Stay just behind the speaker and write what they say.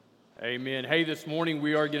Amen. Hey, this morning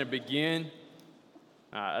we are going to begin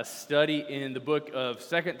a study in the book of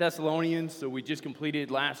Second Thessalonians. So we just completed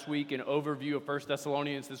last week an overview of First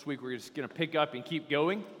Thessalonians. This week we're just going to pick up and keep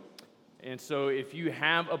going. And so if you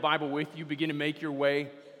have a Bible with you, begin to make your way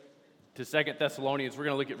to Second Thessalonians. We're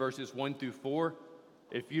going to look at verses 1 through 4.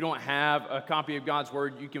 If you don't have a copy of God's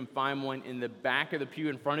Word, you can find one in the back of the pew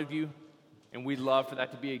in front of you. And we'd love for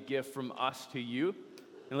that to be a gift from us to you.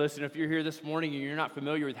 And listen, if you're here this morning and you're not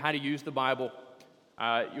familiar with how to use the Bible,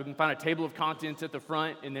 you can find a table of contents at the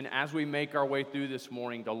front. And then as we make our way through this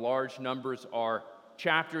morning, the large numbers are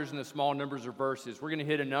chapters and the small numbers are verses. We're going to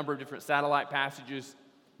hit a number of different satellite passages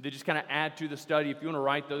that just kind of add to the study. If you want to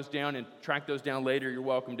write those down and track those down later, you're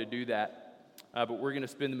welcome to do that. But we're going to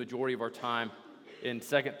spend the majority of our time in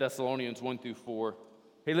 2 Thessalonians 1 through 4.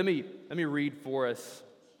 Hey, let me read for us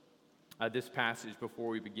this passage before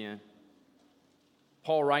we begin.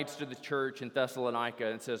 Paul writes to the church in Thessalonica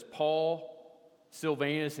and says, Paul,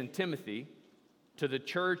 Silvanus, and Timothy, to the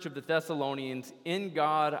church of the Thessalonians in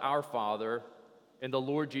God our Father and the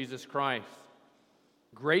Lord Jesus Christ.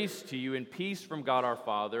 Grace to you and peace from God our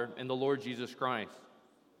Father and the Lord Jesus Christ.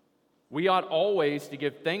 We ought always to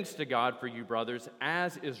give thanks to God for you, brothers,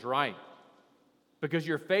 as is right, because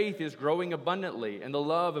your faith is growing abundantly, and the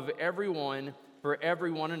love of everyone for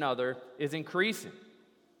one another is increasing.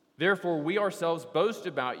 Therefore, we ourselves boast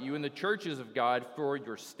about you in the churches of God for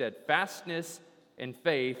your steadfastness and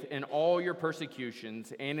faith in all your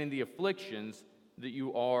persecutions and in the afflictions that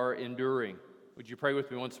you are enduring. Would you pray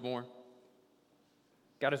with me once more?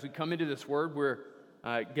 God, as we come into this word, we're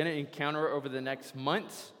going to encounter over the next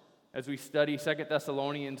months as we study 2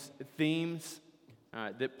 Thessalonians themes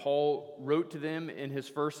that Paul wrote to them in his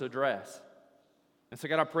first address. And so,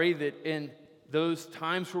 God, I pray that in those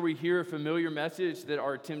times where we hear a familiar message, that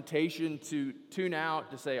our temptation to tune out,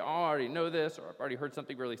 to say, oh, I already know this, or I've already heard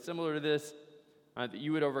something really similar to this, that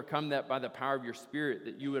you would overcome that by the power of your Spirit,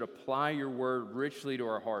 that you would apply your word richly to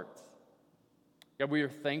our hearts. God, we are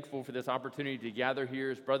thankful for this opportunity to gather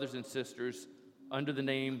here as brothers and sisters under the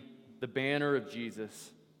name, the banner of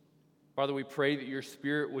Jesus. Father, we pray that your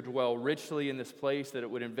Spirit would dwell richly in this place, that it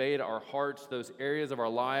would invade our hearts, those areas of our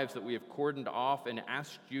lives that we have cordoned off and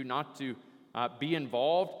asked you not to be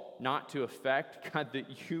involved, not to affect. God,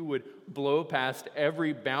 that you would blow past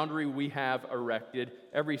every boundary we have erected,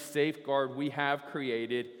 every safeguard we have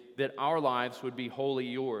created, that our lives would be wholly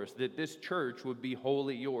yours, that this church would be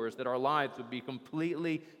wholly yours, that our lives would be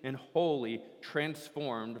completely and wholly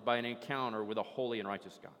transformed by an encounter with a holy and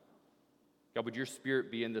righteous God. God, would your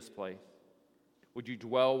Spirit be in this place? Would you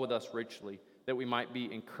dwell with us richly, that we might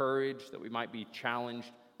be encouraged, that we might be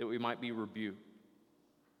challenged, that we might be rebuked,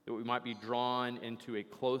 that we might be drawn into a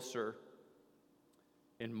closer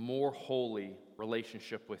and more holy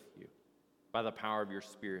relationship with you by the power of your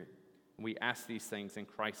Spirit. And we ask these things in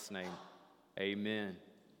Christ's name. Amen.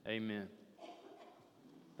 Amen.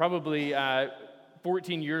 Probably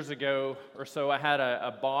 14 years ago or so, I had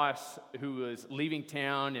a boss who was leaving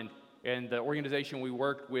town, and the organization we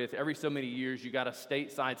worked with, every so many years, you got a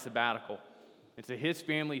stateside sabbatical. And so his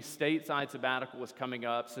family's stateside sabbatical was coming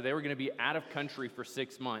up, so they were going to be out of country for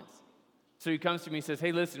 6 months. So he comes to me and says,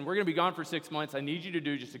 hey, listen, we're going to be gone for 6 months. I need you to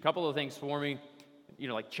do just a couple of things for me,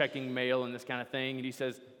 like checking mail and this kind of thing. And he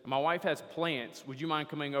says, my wife has plants. Would you mind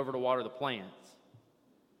coming over to water the plants?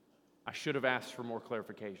 I should have asked for more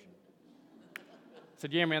clarification. I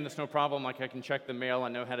said, yeah, man, that's no problem. I can check the mail. I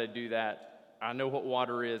know how to do that. I know what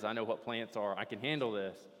water is. I know what plants are. I can handle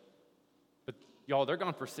this. But y'all, they're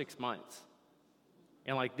gone for 6 months.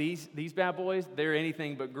 And these bad boys, they're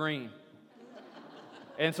anything but green.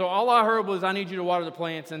 And so all I heard was, I need you to water the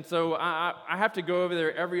plants. And so I have to go over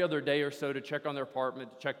there every other day or so to check on their apartment,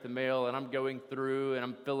 to check the mail. And I'm going through and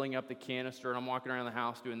I'm filling up the canister and I'm walking around the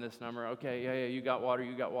house doing this number. Okay, yeah, you got water,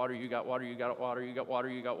 you got water, you got water, you got water, you got water,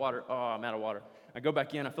 you got water. Oh, I'm out of water. I go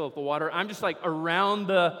back in, I fill up the water. I'm just around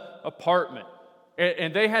the apartment.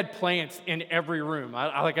 And they had plants in every room.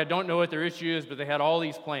 I don't know what their issue is, but they had all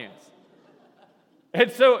these plants. And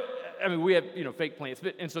so, we have, fake plants,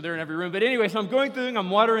 and so they're in every room. But anyway, so I'm going through and I'm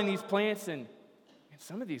watering these plants, and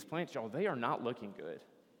some of these plants, y'all, they are not looking good.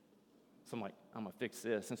 So I'm like, I'm going to fix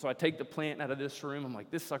this. And so I take the plant out of this room. I'm like,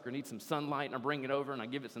 this sucker needs some sunlight, and I bring it over, and I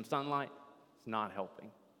give it some sunlight. It's not helping.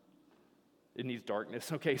 It needs darkness.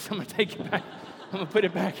 Okay, so I'm going to take it back. I'm going to put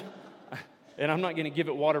it back. And I'm not going to give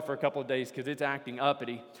it water for a couple of days because it's acting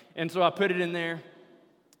uppity. And so I put it in there.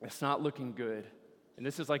 It's not looking good. And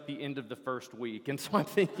this is the end of the first week. And so I'm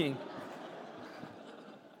thinking,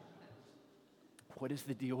 what is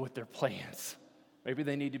the deal with their plants? Maybe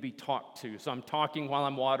they need to be talked to. So I'm talking while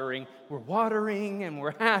I'm watering. We're watering and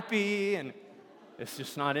we're happy. And It's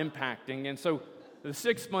just not impacting. And so the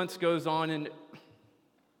 6 months goes on, and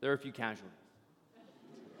there are a few casualties.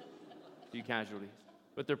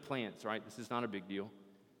 But they're plants, right? This is not a big deal.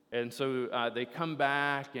 And so they come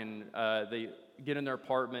back, and they get in their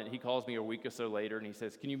apartment. He calls me a week or so later, and he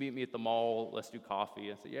says, can you meet me at the mall? Let's do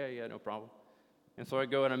coffee. I said, yeah, no problem. And so I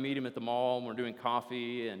go and I meet him at the mall, and we're doing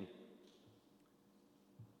coffee, and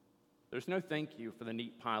there's no thank you for the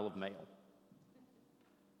neat pile of mail.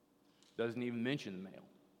 Doesn't even mention the mail.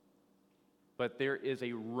 But there is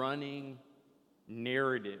a running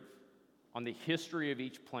narrative on the history of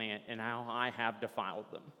each plant and how I have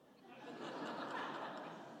defiled them.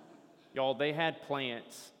 Y'all, they had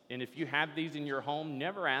plants, and if you have these in your home,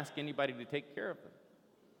 never ask anybody to take care of them.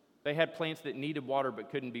 They had plants that needed water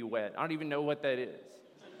but couldn't be wet. I don't even know what that is.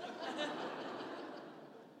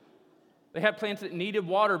 They had plants that needed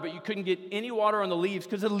water, but you couldn't get any water on the leaves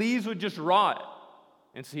because the leaves would just rot.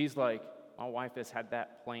 And so he's like, my wife has had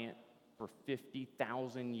that plant for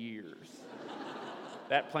 50,000 years.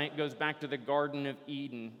 That plant goes back to the Garden of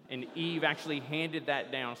Eden, and Eve actually handed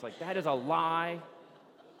that down. It's like, that is a lie.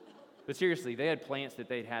 But seriously, they had plants that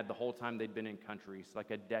they'd had the whole time they'd been in countries,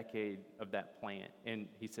 like a decade of that plant. And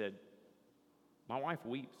he said, my wife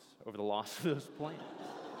weeps over the loss of those plants.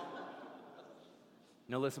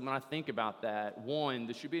 Now listen, when I think about that, one,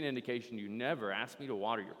 this should be an indication you never ask me to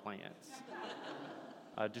water your plants.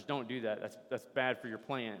 Just don't do that. That's bad for your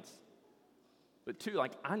plants. But two,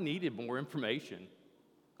 I needed more information.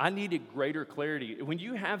 I needed greater clarity. When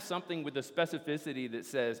you have something with a specificity that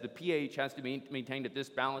says the pH has to be maintained at this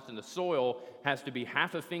balance and the soil has to be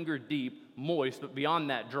half a finger deep, moist, but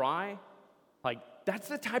beyond that dry, that's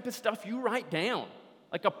the type of stuff you write down,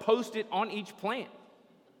 like a Post-it on each plant.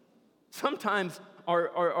 Sometimes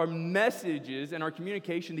our messages and our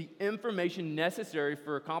communication, the information necessary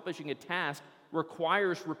for accomplishing a task,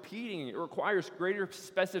 requires repeating. It requires greater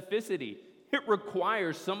specificity. It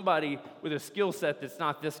requires somebody with a skill set that's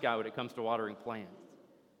not this guy when it comes to watering plants.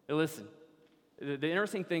 Now listen, the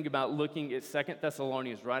interesting thing about looking at 2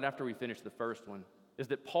 Thessalonians right after we finished the first one is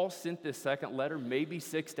that Paul sent this second letter maybe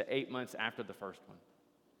 6 to 8 months after the first one.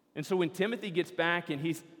 And so when Timothy gets back and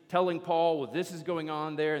he's telling Paul, well, this is going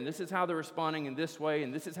on there, and this is how they're responding in this way,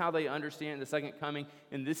 and this is how they understand the second coming,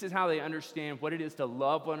 and this is how they understand what it is to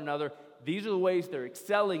love one another, these are the ways they're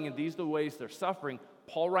excelling, and these are the ways they're suffering,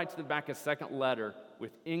 Paul writes them back a second letter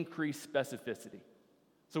with increased specificity.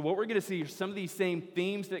 So what we're going to see are some of these same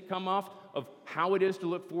themes that come off of how it is to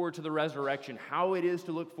look forward to the resurrection, how it is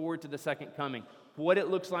to look forward to the second coming, what it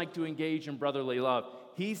looks like to engage in brotherly love.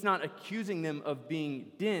 He's not accusing them of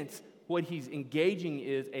being dense. What he's engaging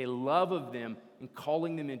is a love of them and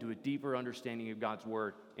calling them into a deeper understanding of God's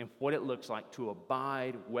word and what it looks like to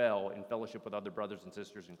abide well in fellowship with other brothers and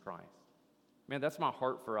sisters in Christ. Man, that's my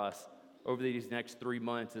heart for us over these next 3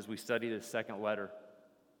 months as we study this second letter,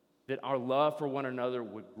 that our love for one another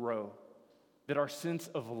would grow, that our sense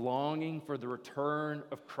of longing for the return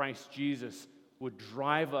of Christ Jesus would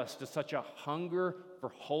drive us to such a hunger for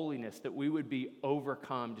holiness that we would be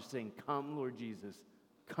overcome just saying, come, Lord Jesus,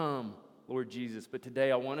 come, Lord Jesus. But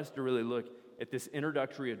today I want us to really look at this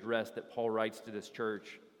introductory address that Paul writes to this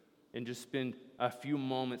church and just spend a few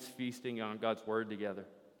moments feasting on God's word together.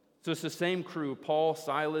 So it's the same crew, Paul,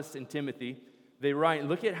 Silas, and Timothy. They write,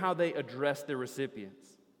 look at how they address their recipients.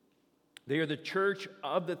 They are the church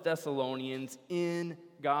of the Thessalonians in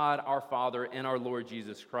God our Father and our Lord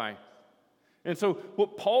Jesus Christ. And so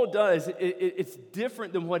what Paul does, it's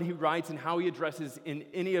different than what he writes and how he addresses in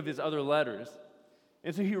any of his other letters.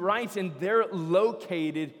 And so he writes, and they're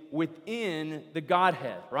located within the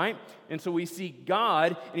Godhead, right? And so we see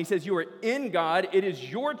God, and he says, you are in God, it is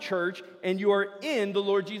your church, and you are in the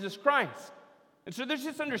Lord Jesus Christ. And so there's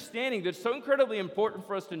this understanding that's so incredibly important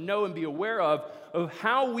for us to know and be aware of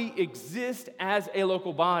how we exist as a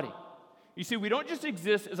local body. You see, we don't just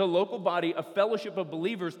exist as a local body, a fellowship of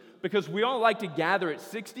believers, because we all like to gather at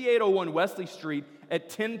 6801 Wesley Street at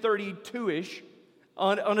 10:32-ish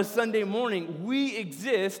on a Sunday morning. We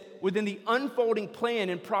exist within the unfolding plan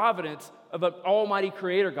and providence of an almighty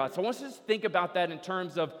creator God. So I want us to think about that in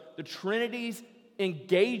terms of the Trinity's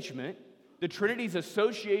engagement, the Trinity's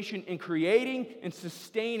association in creating and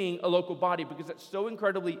sustaining a local body, because that's so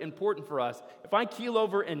incredibly important for us. If I keel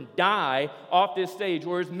over and die off this stage,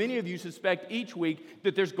 or as many of you suspect each week,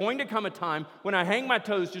 that there's going to come a time when I hang my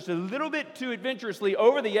toes just a little bit too adventurously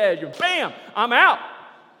over the edge, and bam, I'm out.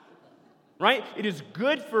 Right? It is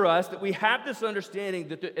good for us that we have this understanding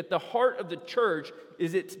that at the heart of the church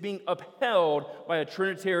is it's being upheld by a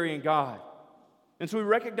Trinitarian God. And so we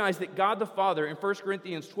recognize that God the Father, in 1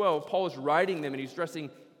 Corinthians 12, Paul is writing them and he's addressing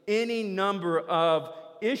any number of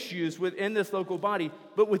issues within this local body.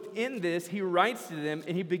 But within this, he writes to them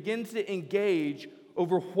and he begins to engage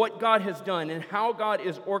over what God has done and how God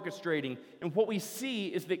is orchestrating. And what we see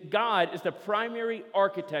is that God is the primary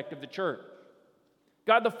architect of the church.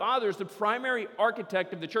 God the Father is the primary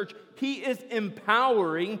architect of the church. He is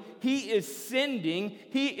empowering, He is sending,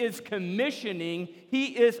 He is commissioning, He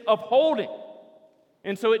is upholding.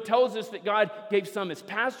 And so it tells us that God gave some as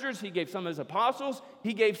pastors, He gave some as apostles,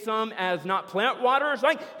 He gave some as not plant waterers.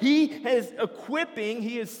 Like He is equipping,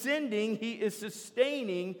 He is sending, He is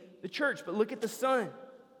sustaining the church. But look at the Son.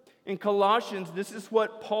 In Colossians, this is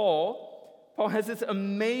what Paul has this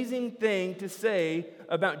amazing thing to say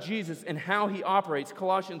about Jesus and how He operates.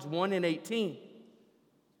 Colossians 1:18.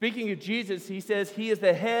 Speaking of Jesus, he says, He is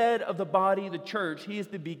the head of the body, the church. He is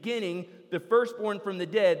the beginning, the firstborn from the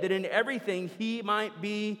dead, that in everything He might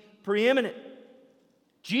be preeminent.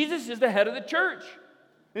 Jesus is the head of the church.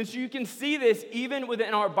 And so you can see this even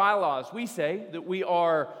within our bylaws. We say that we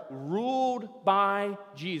are ruled by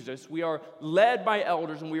Jesus, we are led by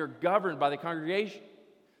elders, and we are governed by the congregation.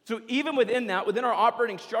 So even within that, within our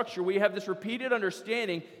operating structure, we have this repeated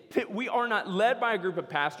understanding that we are not led by a group of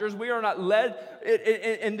pastors. We are not led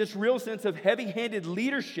in this real sense of heavy-handed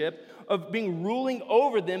leadership, of being ruling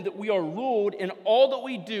over them, that we are ruled in all that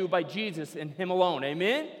we do by Jesus and Him alone.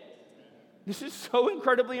 Amen? This is so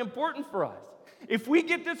incredibly important for us. If we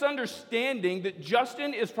get this understanding that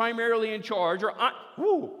Justin is primarily in charge, or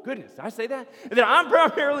I say that? That I'm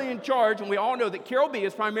primarily in charge, and we all know that Carol B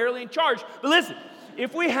is primarily in charge. But listen,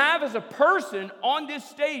 if we have as a person on this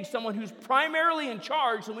stage someone who's primarily in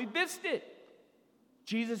charge, then we've missed it.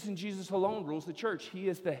 Jesus and Jesus alone rules the church. He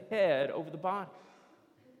is the head over the body.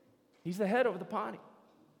 He's the head over the body.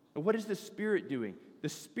 And what is the Spirit doing? The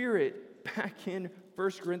Spirit, back in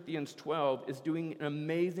 1 Corinthians 12, is doing an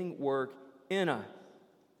amazing work in us.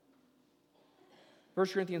 1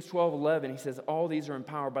 Corinthians 12:11, he says, all these are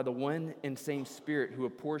empowered by the one and same Spirit who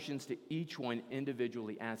apportions to each one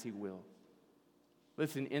individually as He will.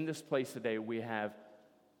 Listen, in this place today, we have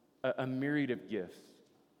a myriad of gifts.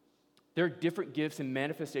 There are different gifts and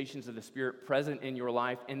manifestations of the Spirit present in your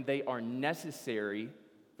life, and they are necessary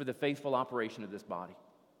for the faithful operation of this body.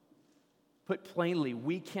 Put plainly,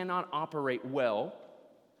 we cannot operate well,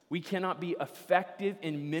 we cannot be effective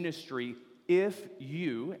in ministry if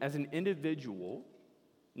you, as an individual,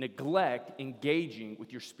 neglect engaging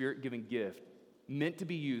with your Spirit-given gift meant to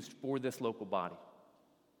be used for this local body.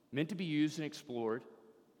 Meant to be used and explored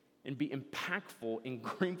and be impactful in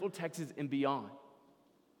Greenville, Texas, and beyond.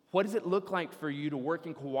 What does it look like for you to work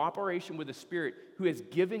in cooperation with the Spirit who has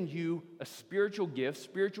given you a spiritual gifts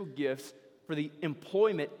for the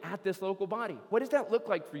employment at this local body? What does that look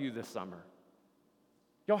like for you this summer?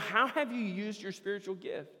 Y'all, how have you used your spiritual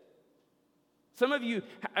gift? Some of you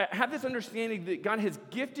have this understanding that God has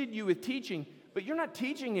gifted you with teaching, but you're not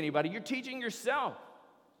teaching anybody, you're teaching yourself.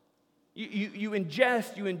 You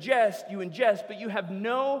ingest, but you have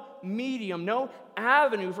no medium, no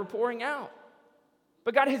avenue for pouring out.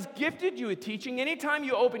 But God has gifted you with teaching. Anytime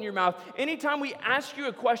you open your mouth, anytime we ask you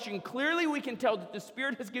a question, clearly we can tell that the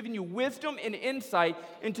Spirit has given you wisdom and insight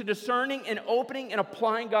into discerning and opening and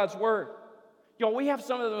applying God's Word. Y'all, we have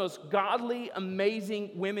some of the most godly, amazing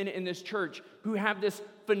women in this church who have this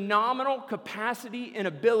phenomenal capacity and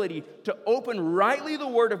ability to open rightly the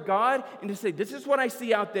Word of God and to say, this is what I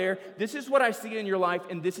see out there, this is what I see in your life,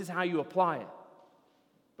 and this is how you apply it.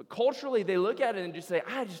 But culturally, they look at it and just say,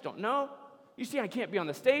 I just don't know. You see, I can't be on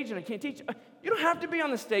the stage and I can't teach. You don't have to be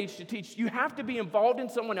on the stage to teach. You have to be involved in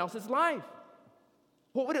someone else's life.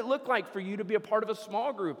 What would it look like for you to be a part of a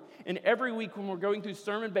small group? And every week when we're going through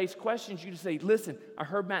sermon-based questions, you just say, listen, I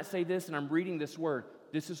heard Matt say this and I'm reading this word.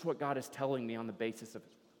 This is what God is telling me on the basis of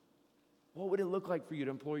His word. What would it look like for you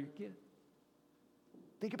to employ your gift?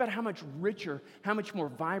 Think about how much richer, how much more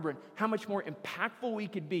vibrant, how much more impactful we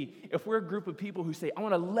could be if we're a group of people who say, I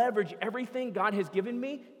want to leverage everything God has given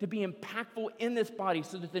me to be impactful in this body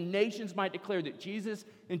so that the nations might declare that Jesus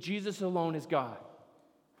and Jesus alone is God.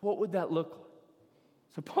 What would that look like?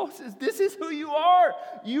 So Paul says, this is who you are.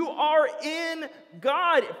 You are in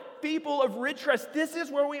God. People of rich trust, this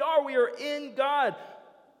is where we are. We are in God,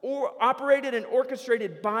 or operated and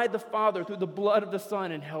orchestrated by the Father through the blood of the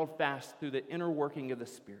Son and held fast through the inner working of the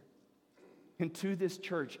Spirit. And to this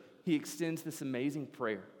church, he extends this amazing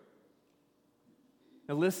prayer.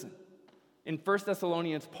 Now listen, in 1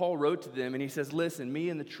 Thessalonians, Paul wrote to them and he says, listen, me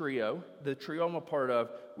and the trio I'm a part of,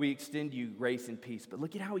 we extend you grace and peace. But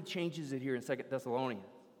look at how he changes it here in 2 Thessalonians.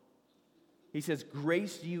 He says,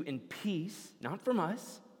 grace to you and peace, not from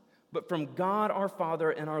us, but from God our Father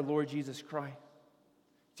and our Lord Jesus Christ.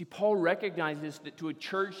 See, Paul recognizes that to a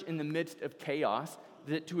church in the midst of chaos,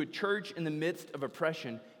 that to a church in the midst of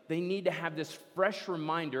oppression, they need to have this fresh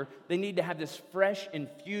reminder. They need to have this fresh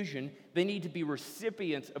infusion. They need to be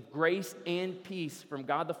recipients of grace and peace from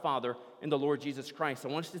God the Father and the Lord Jesus Christ. I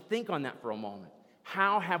want us to think on that for a moment.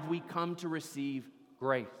 How have we come to receive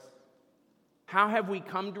grace? How have we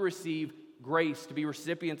come to receive grace, to be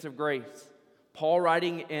recipients of grace? Paul,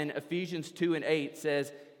 writing in Ephesians 2:8,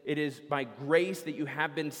 says, "It is by grace that you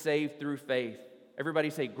have been saved through faith." Everybody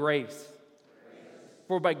say grace.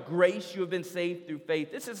 For by grace you have been saved through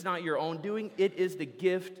faith. This is not your own doing. It is the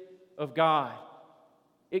gift of God.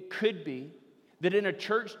 It could be that in a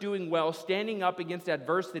church doing well, standing up against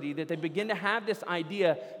adversity, that they begin to have this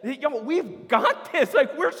idea that, we've got this.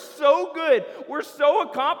 Like, we're so good. We're so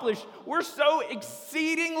accomplished. We're so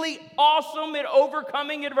exceedingly awesome at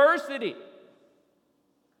overcoming adversity.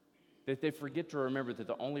 That they forget to remember that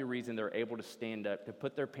the only reason they're able to stand up, to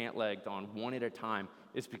put their pant legs on one at a time,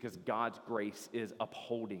 is because God's grace is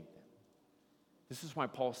upholding them. This is why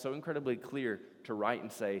Paul's so incredibly clear to write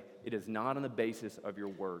and say, it is not on the basis of your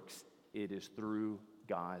works, it is through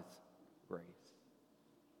God's grace.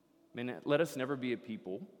 Let us never be a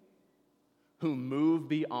people who move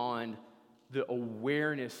beyond the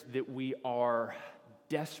awareness that we are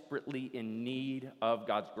desperately in need of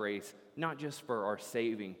God's grace, not just for our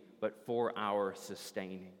saving, but for our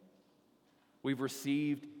sustaining. We've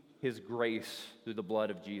received His grace through the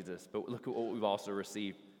blood of Jesus, but look at what we've also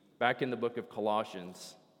received. Back in the book of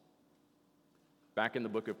Colossians,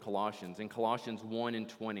 in Colossians 1 and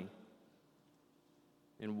 20,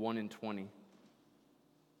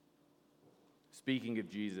 speaking of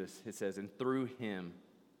Jesus, it says, "And through Him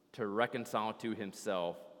to reconcile to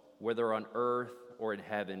Himself, whether on earth or in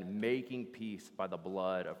heaven, making peace by the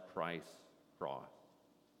blood of Christ's cross."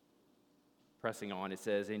 Pressing on, it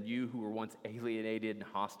says, "And you who were once alienated and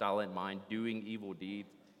hostile in mind, doing evil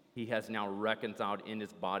deeds, He has now reconciled in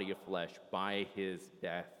His body of flesh by His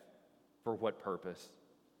death." For what purpose?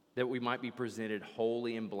 That we might be presented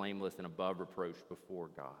holy and blameless and above reproach before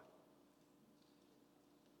God.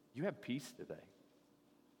 You have peace today.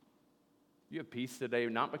 You have peace today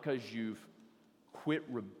not because you've quit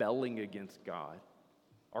rebelling against God.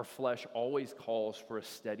 Our flesh always calls for a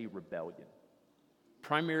steady rebellion.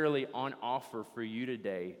 Primarily on offer for you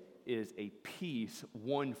today is a peace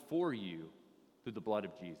won for you through the blood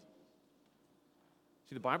of Jesus.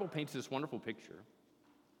 See, the Bible paints this wonderful picture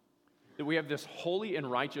that we have this holy and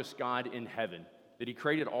righteous God in heaven, that He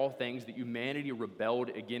created all things, that humanity rebelled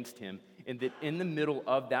against Him, and that in the middle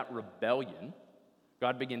of that rebellion,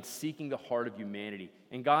 God began seeking the heart of humanity.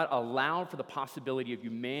 And God allowed for the possibility of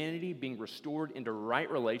humanity being restored into right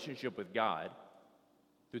relationship with God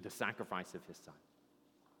through the sacrifice of His Son.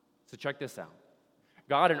 So check this out.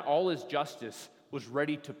 God in all His justice was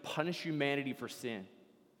ready to punish humanity for sin.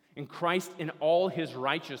 And Christ in all His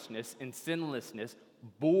righteousness and sinlessness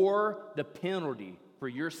bore the penalty for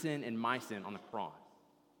your sin and my sin on the cross.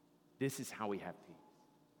 This is how we have peace.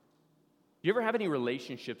 Do you ever have any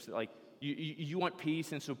relationships that you want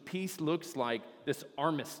peace, and so peace looks like this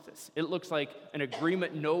armistice. It looks like an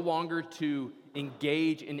agreement no longer to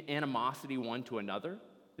engage in animosity one to another.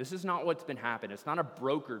 This is not what's been happening. It's not a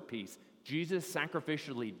brokered peace. Jesus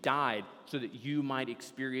sacrificially died so that you might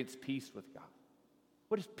experience peace with God.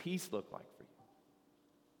 What does peace look like for you?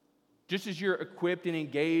 Just as you're equipped and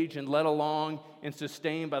engaged and led along and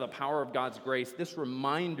sustained by the power of God's grace, this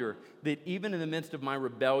reminder that even in the midst of my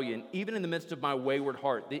rebellion, even in the midst of my wayward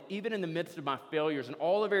heart, that even in the midst of my failures and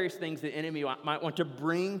all the various things the enemy might want to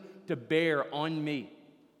bring to bear on me,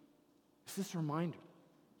 it's this reminder.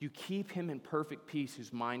 You keep Him in perfect peace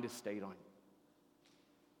whose mind is stayed on you.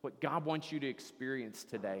 What God wants you to experience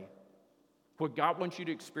today, what God wants you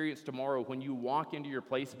to experience tomorrow when you walk into your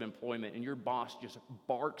place of employment and your boss just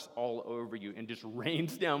barks all over you and just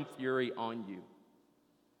rains down fury on you,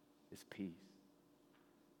 is peace.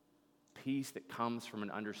 Peace that comes from an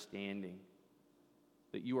understanding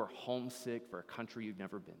that you are homesick for a country you've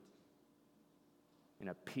never been to. And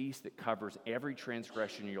a peace that covers every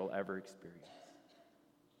transgression you'll ever experience.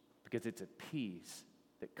 Because it's a peace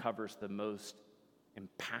that covers the most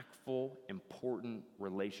impactful, important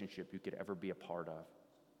relationship you could ever be a part of.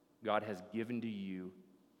 God has given to you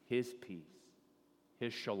His peace,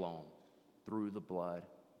 His shalom, through the blood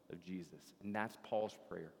of Jesus. And that's Paul's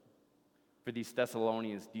prayer for these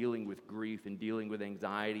Thessalonians dealing with grief and dealing with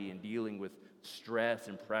anxiety and dealing with stress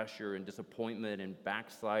and pressure and disappointment and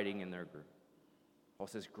backsliding in their group. Paul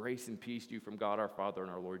says, grace and peace to you from God our Father and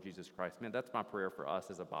our Lord Jesus Christ. Man, that's my prayer for us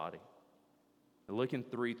as a body. Now look in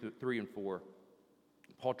 3 and 4.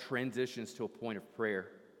 Paul transitions to a point of prayer.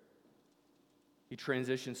 He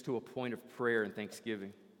transitions to a point of prayer and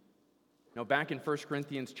thanksgiving. Now, back in 1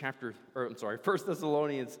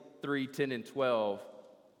 Thessalonians 3, 10 and 12,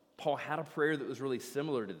 Paul had a prayer that was really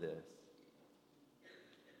similar to this.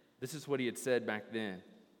 This is what he had said back then.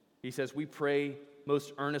 He says, "We pray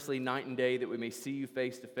most earnestly night and day that we may see you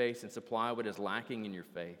face to face and supply what is lacking in your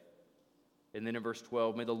faith." And then in verse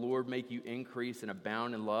 12, "May the Lord make you increase and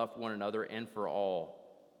abound in love for one another and for all,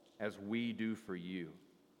 as we do for you."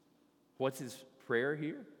 What's his prayer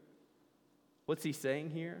here? What's he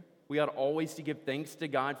saying here? We ought always to give thanks to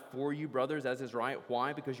God for you, brothers, as is right.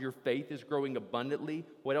 Why? Because your faith is growing abundantly.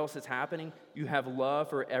 What else is happening? You have love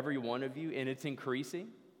for every one of you, and it's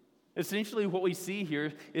increasing. Essentially, what we see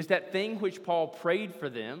here is that thing which Paul prayed for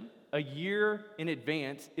them a year in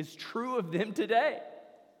advance is true of them today.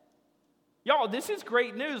 Y'all, this is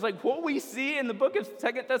great news. Like, what we see in the book of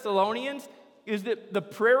 2 Thessalonians is that the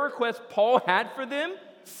prayer request Paul had for them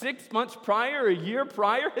 6 months prior, a year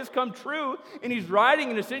prior, has come true. And he's writing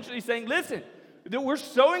and essentially saying, listen, that we're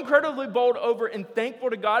so incredibly bowled over and thankful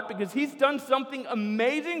to God because he's done something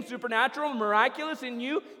amazing, supernatural, miraculous in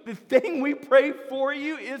you. The thing we prayed for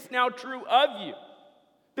you is now true of you.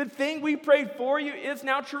 The thing we prayed for you is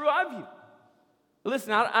now true of you.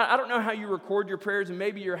 Listen, I don't know how you record your prayers, and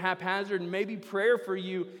maybe you're haphazard, and maybe prayer for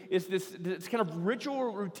you is this kind of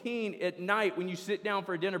ritual routine at night when you sit down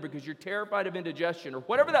for dinner because you're terrified of indigestion or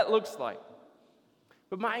whatever that looks like.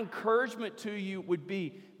 But my encouragement to you would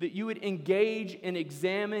be that you would engage and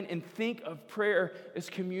examine and think of prayer as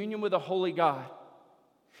communion with a holy God.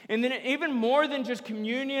 And then even more than just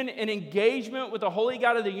communion and engagement with the holy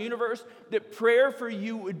God of the universe, that prayer for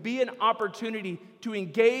you would be an opportunity to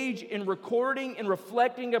engage in recording and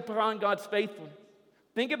reflecting upon God's faithfulness.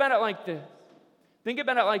 Think about it like this. Think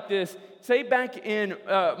about it like this. Say back in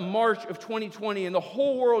March of 2020 and the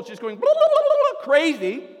whole world's just going blah, blah, blah, blah,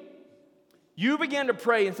 crazy. You began to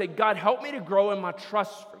pray and say, God, help me to grow in my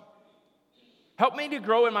trust for you. Help me to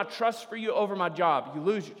grow in my trust for you over my job. You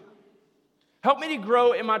lose your job. Help me to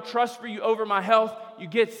grow in my trust for you over my health. You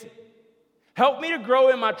get sick. Help me to grow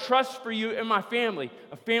in my trust for you and my family.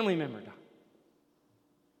 A family member died.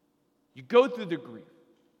 You go through the grief.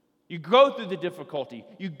 You go through the difficulty.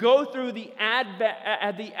 You go through the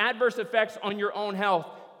adverse effects on your own health.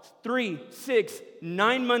 3, 6,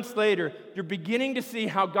 9 months later, you're beginning to see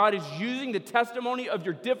how God is using the testimony of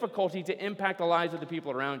your difficulty to impact the lives of the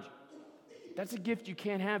people around you. That's a gift you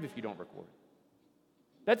can't have if you don't record it.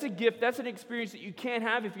 That's a gift, that's an experience that you can't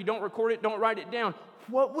have if you don't record it, don't write it down.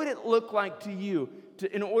 What would it look like to you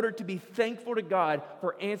in order to be thankful to God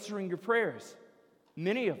for answering your prayers?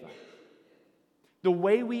 Many of us. The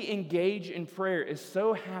way we engage in prayer is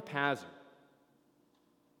so haphazard.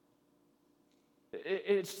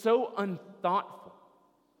 It's so unthoughtful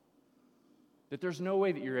that there's no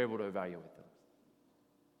way that you're able to evaluate those.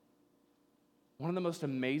 One of the most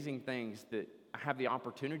amazing things that I have the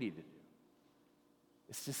opportunity to do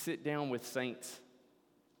is to sit down with saints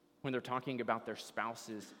when they're talking about their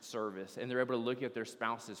spouse's service and they're able to look at their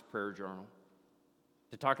spouse's prayer journal,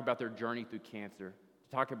 to talk about their journey through cancer,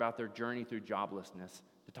 to talk about their journey through joblessness,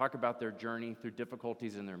 to talk about their journey through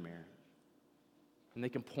difficulties in their marriage. And they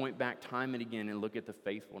can point back time and again and look at the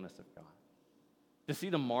faithfulness of God. To see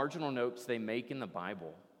the marginal notes they make in the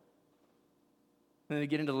Bible. And then they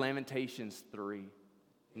get into Lamentations 3, and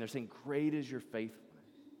they're saying, great is your faithfulness.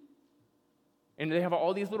 And they have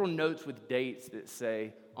all these little notes with dates that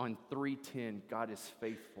say, on 3/10, God is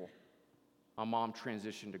faithful. My mom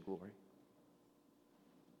transitioned to glory.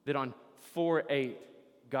 That on 4/8,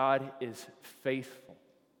 God is faithful.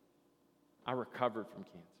 I recovered from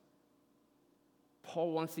cancer.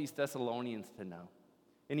 Paul wants these Thessalonians to know.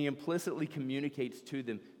 And he implicitly communicates to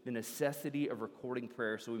them the necessity of recording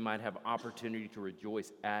prayer so we might have opportunity to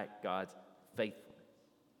rejoice at God's faithfulness.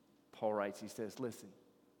 Paul writes, he says, listen,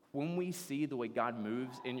 when we see the way God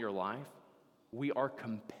moves in your life, we are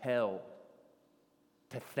compelled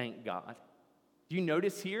to thank God. Do you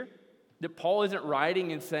notice here that Paul isn't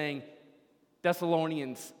writing and saying,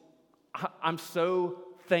 Thessalonians, I'm so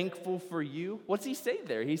thankful for you? What's he say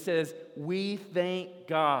there? He says, we thank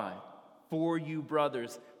God for you,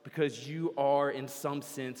 brothers, because you are in some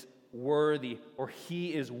sense worthy, or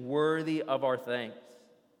he is worthy of our thanks.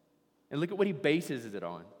 And look at what he bases it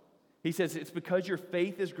on. He says, it's because your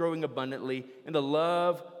faith is growing abundantly and the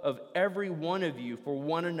love of every one of you for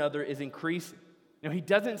one another is increasing. Now, he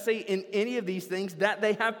doesn't say in any of these things that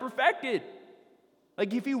they have perfected.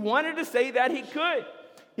 Like, if he wanted to say that, he could.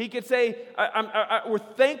 He could say, we're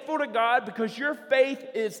thankful to God because your faith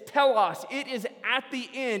is telos. It is at the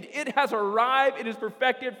end. It has arrived. It is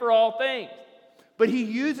perfected for all things. But he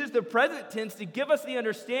uses the present tense to give us the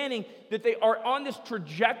understanding that they are on this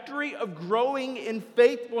trajectory of growing in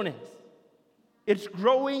faithfulness. It's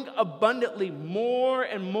growing abundantly, more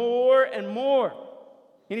and more and more.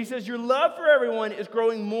 And he says your love for everyone is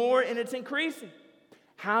growing more and it's increasing.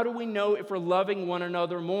 How do we know if we're loving one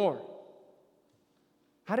another more?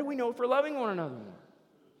 How do we know if we're loving one another more?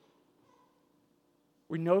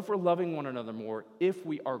 We know if we're loving one another more if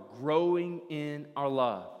we are growing in our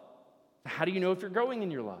love. How do you know if you're growing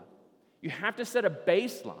in your love? You have to set a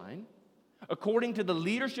baseline according to the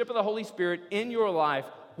leadership of the Holy Spirit in your life.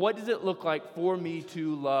 What does it look like for me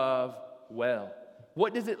to love well?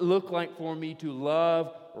 What does it look like for me to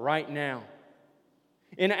love right now?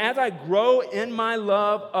 And as I grow in my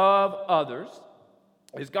love of others,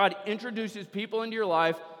 as God introduces people into your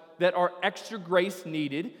life that are extra grace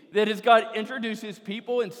needed, that as God introduces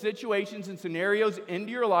people and situations and scenarios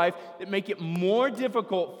into your life that make it more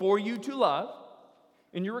difficult for you to love,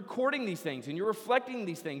 and you're recording these things, and you're reflecting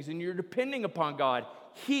these things, and you're depending upon God,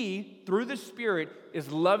 He, through the Spirit,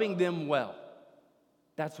 is loving them well.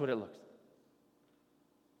 That's what it looks like.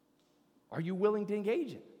 Are you willing to engage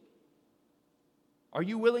in it? Are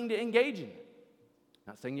you willing to engage in it?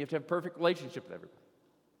 Not saying you have to have a perfect relationship with everybody.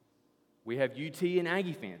 We have UT and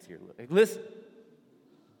Aggie fans here. Listen.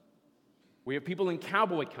 We have people in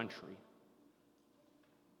cowboy country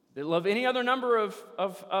that love any other number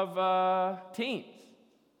of teams.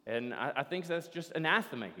 And I think that's just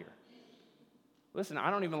anathema here. Listen,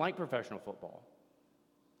 I don't even like professional football.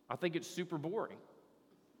 I think it's super boring.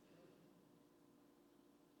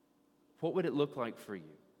 What would it look like for you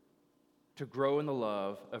to grow in the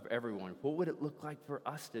love of everyone? What would it look like for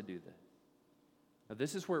us to do this? Now,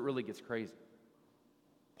 this is where it really gets crazy.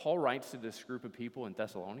 Paul writes to this group of people in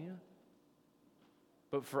Thessalonica,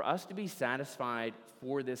 but for us to be satisfied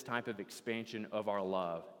for this type of expansion of our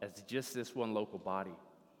love as just this one local body,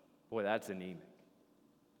 boy, that's anemic.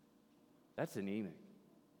 That's anemic.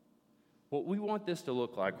 What we want this to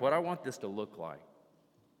look like, what I want this to look like,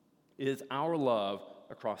 is our love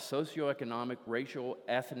across socioeconomic, racial,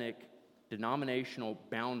 ethnic, denominational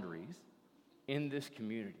boundaries in this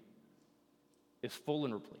community is full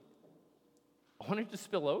and replete. I want it to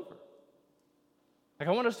spill over. Like,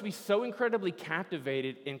 I want us to be so incredibly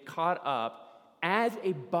captivated and caught up as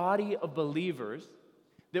a body of believers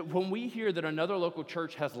that when we hear that another local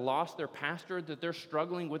church has lost their pastor, that they're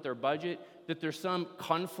struggling with their budget, that there's some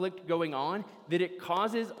conflict going on, that it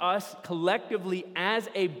causes us collectively as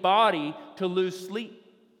a body to lose sleep.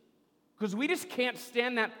 Because we just can't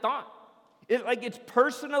stand that thought. It's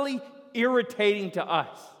personally irritating to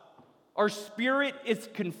us. Our spirit is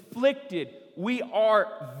conflicted. We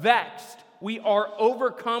are vexed. We are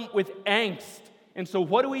overcome with angst. And so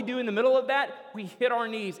what do we do in the middle of that? We hit our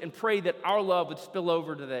knees and pray that our love would spill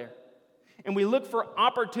over to there. And we look for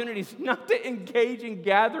opportunities not to engage in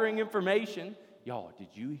gathering information. Y'all, did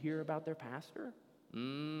you hear about their pastor?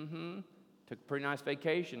 Mm-hmm. Took a pretty nice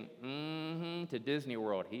vacation. Mm-hmm. To Disney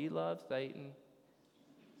World. He loves Satan.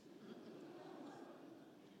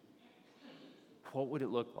 What would it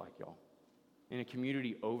look like, y'all, in a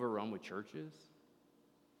community overrun with churches?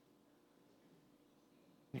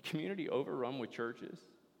 In a community overrun with churches,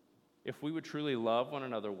 if we would truly love one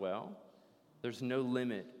another well, there's no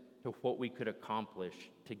limit to what we could accomplish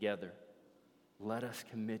together. Let us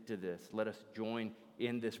commit to this. Let us join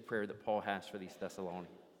in this prayer that Paul has for these Thessalonians.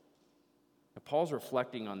 Now, Paul's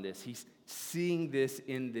reflecting on this. He's seeing this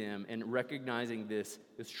in them and recognizing this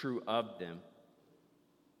is true of them.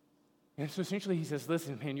 And so essentially he says,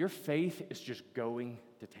 listen, man, your faith is just going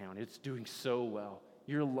to town. It's doing so well.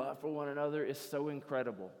 Your love for one another is so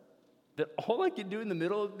incredible that all I can do in the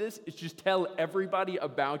middle of this is just tell everybody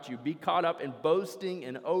about you, be caught up in boasting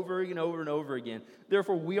and over and over and over again.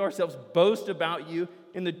 Therefore, we ourselves boast about you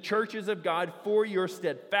in the churches of God for your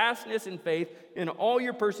steadfastness in faith in all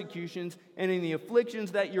your persecutions and in the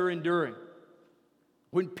afflictions that you're enduring.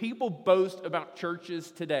 When people boast about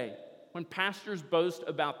churches today, when pastors boast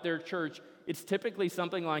about their church, it's typically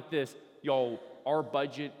something like this. Y'all, our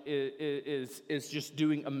budget is just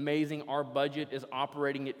doing amazing. Our budget is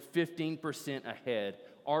operating at 15% ahead.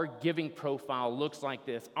 Our giving profile looks like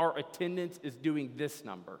this. Our attendance is doing this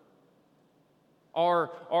number.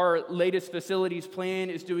 Our latest facilities plan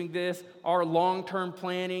is doing this. Our long-term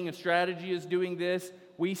planning and strategy is doing this.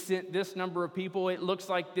 We sent this number of people. It looks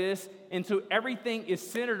like this. And so everything is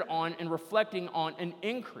centered on and reflecting on an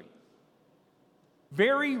increase.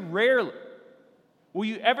 Very rarely will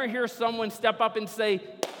you ever hear someone step up and say,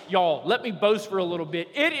 Y'all, let me boast for a little bit.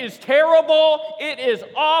 It is terrible. It is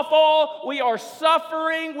awful. We are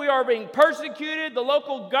suffering. We are being persecuted. The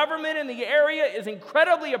local government in the area is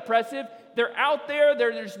incredibly oppressive. They're out there.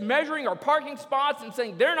 They're just measuring our parking spots and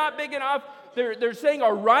saying they're not big enough. They're saying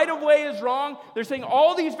our right-of-way is wrong. They're saying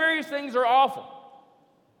all these various things are awful.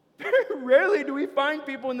 Very rarely do we find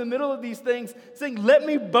people in the middle of these things saying, let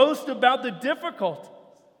me boast about the difficulties.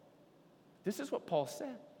 This is what Paul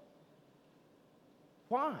said.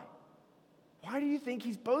 Why? Why do you think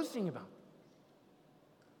he's boasting about them?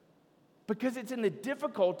 Because it's in the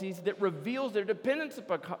difficulties that reveals their dependence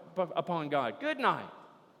upon God. Good night.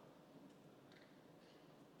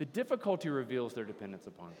 The difficulty reveals their dependence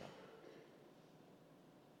upon God.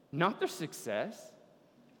 Not their success,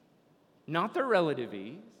 not their relative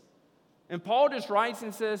ease. And Paul just writes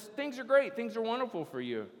and says, things are great, things are wonderful for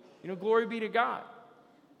you. Glory be to God.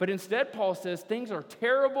 But instead, Paul says, things are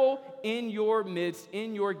terrible in your midst,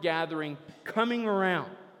 in your gathering, coming around.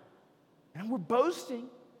 And we're boasting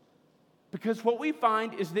because what we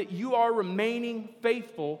find is that you are remaining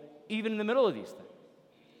faithful even in the middle of these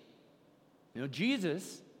things.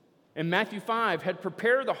 Jesus in Matthew 5 had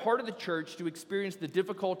prepared the heart of the church to experience the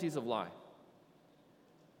difficulties of life.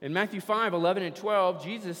 In Matthew 5, 11 and 12,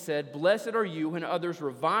 Jesus said, "Blessed are you when others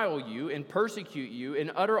revile you and persecute you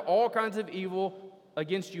and utter all kinds of evil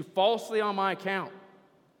against you falsely on my account."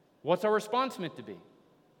 What's our response meant to be?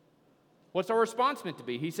 What's our response meant to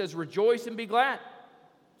be? He says, "Rejoice and be glad,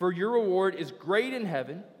 for your reward is great in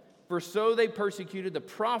heaven, for so they persecuted the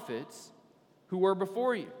prophets who were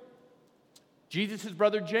before you." Jesus'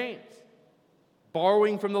 brother James,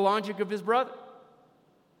 borrowing from the logic of his brother.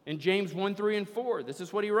 In James 1, 3, and 4, this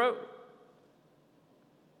is what he wrote.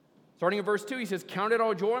 Starting in verse 2, he says, "Count it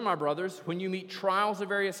all joy, my brothers, when you meet trials of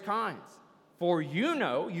various kinds. For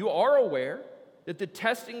you are aware that the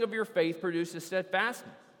testing of your faith produces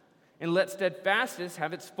steadfastness. And let steadfastness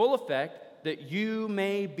have its full effect, that you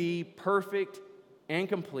may be perfect and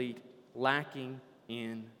complete, lacking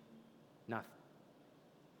in nothing."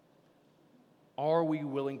 Are we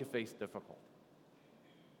willing to face difficulty?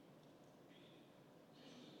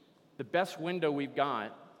 The best window we've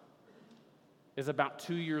got is about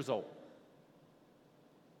 2 years old.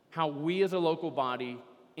 How we as a local body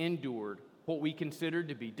endured what we considered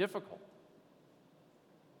to be difficult.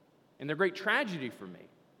 And the great tragedy for me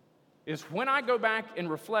is when I go back and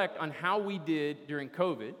reflect on how we did during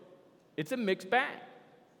COVID, it's a mixed bag.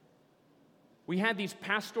 We had these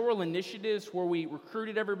pastoral initiatives where we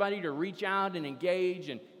recruited everybody to reach out and engage,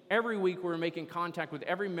 and every week we were making contact with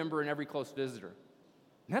every member and every close visitor.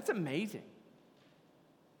 And that's amazing.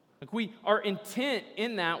 Our intent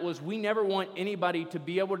in that was we never want anybody to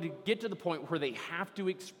be able to get to the point where they have to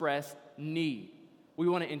express need. We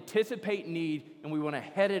want to anticipate need and we want to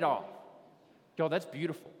head it off. Y'all, that's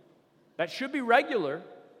beautiful. That should be regular.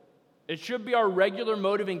 It should be our regular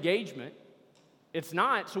mode of engagement. It's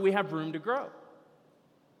not, so we have room to grow.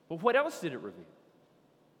 But what else did it reveal?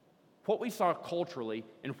 What we saw culturally,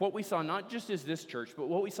 and what we saw not just as this church, but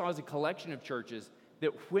what we saw as a collection of churches,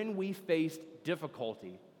 that when we faced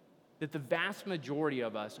difficulty, that the vast majority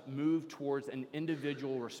of us moved towards an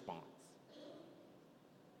individual response.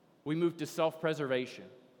 We moved to self-preservation.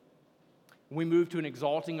 We moved to an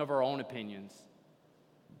exalting of our own opinions.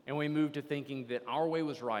 And we moved to thinking that our way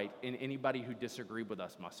was right and anybody who disagreed with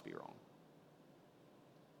us must be wrong.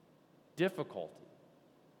 Difficulty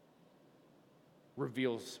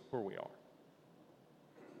reveals where we are.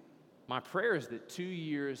 My prayer is that 2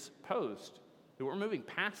 years post, that we're moving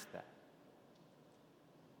past that.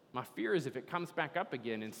 My fear is if it comes back up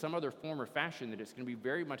again in some other form or fashion, that it's going to be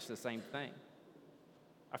very much the same thing.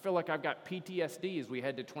 I feel like I've got PTSD as we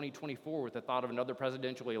head to 2024 with the thought of another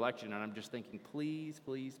presidential election, and I'm just thinking, please,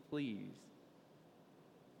 please, please,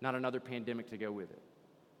 not another pandemic to go with it.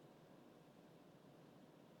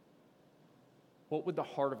 What would the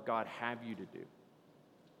heart of God have you to do?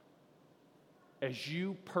 As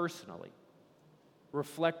you personally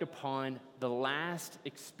reflect upon the last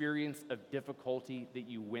experience of difficulty that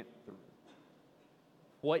you went through,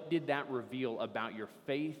 what did that reveal about your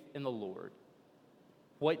faith in the Lord?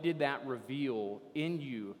 What did that reveal in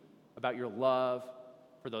you about your love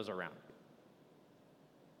for those around you?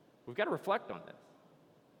 We've got to reflect on this.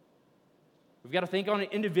 We've got to think on it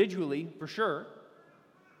individually, for sure,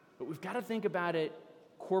 but we've got to think about it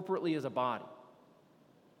corporately as a body.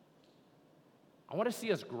 I want to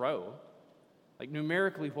see us grow, like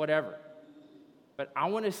numerically, whatever. But I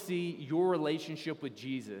want to see your relationship with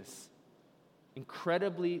Jesus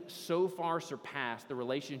incredibly so far surpass the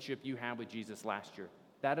relationship you had with Jesus last year.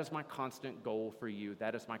 That is my constant goal for you.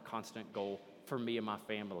 That is my constant goal for me and my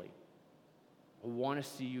family. I want to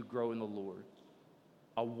see you grow in the Lord.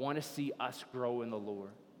 I want to see us grow in the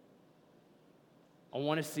Lord. I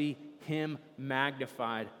want to see Him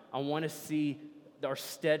magnified. I want to see our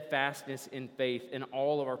steadfastness in faith in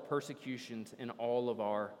all of our persecutions and all of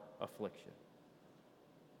our affliction.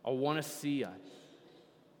 I want to see us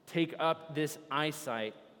take up this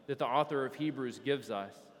eyesight that the author of Hebrews gives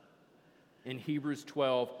us in Hebrews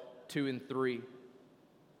 12, 2 and 3.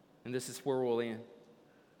 And this is where we'll end.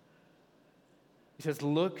 He says,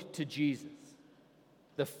 look to Jesus,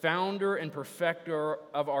 the founder and perfecter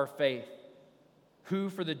of our faith, who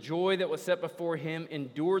for the joy that was set before him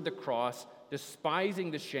endured the cross,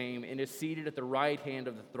 despising the shame, and is seated at the right hand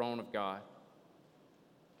of the throne of God.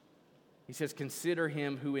 He says, consider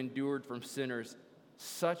him who endured from sinners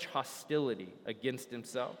such hostility against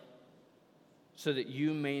himself, so that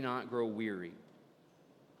you may not grow weary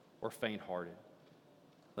or faint-hearted.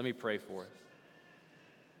 Let me pray for us.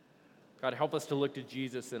 God, help us to look to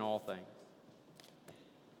Jesus in all things.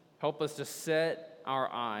 Help us to set our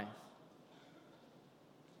eyes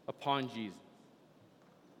upon Jesus.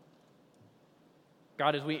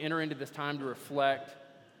 God, as we enter into this time to reflect,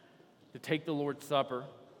 to take the Lord's Supper,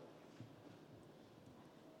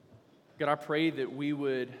 God, I pray that we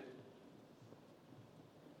would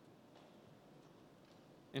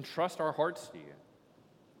entrust our hearts to you.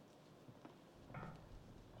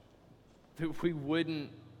 That we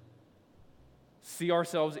wouldn't see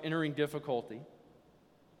ourselves entering difficulty,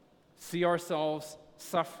 see ourselves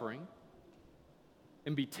suffering,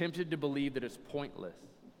 and be tempted to believe that it's pointless.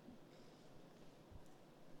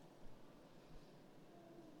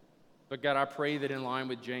 But God, I pray that in line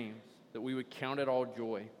with James, that we would count it all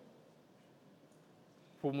joy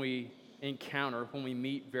when we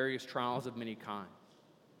meet various trials of many kinds,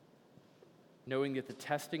 knowing that the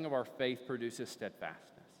testing of our faith produces steadfastness.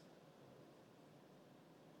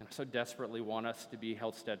 And I so desperately want us to be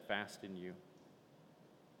held steadfast in you,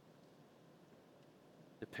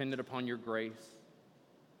 dependent upon your grace,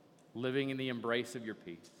 living in the embrace of your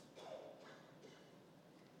peace.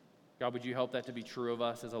 God, would you help that to be true of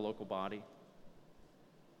us as a local body?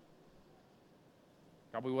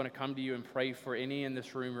 God, we want to come to you and pray for any in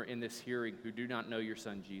this room or in this hearing who do not know your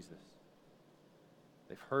Son, Jesus.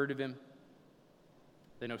 They've heard of him.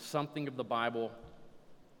 They know something of the Bible,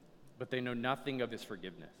 but they know nothing of his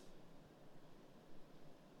forgiveness.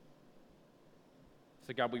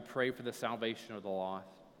 So God, we pray for the salvation of the lost.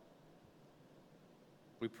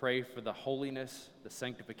 We pray for the holiness, the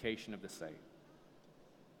sanctification of the saved.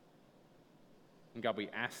 And God, we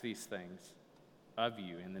ask these things of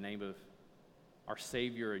you in the name of our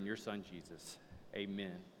Savior and your Son, Jesus.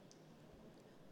 Amen.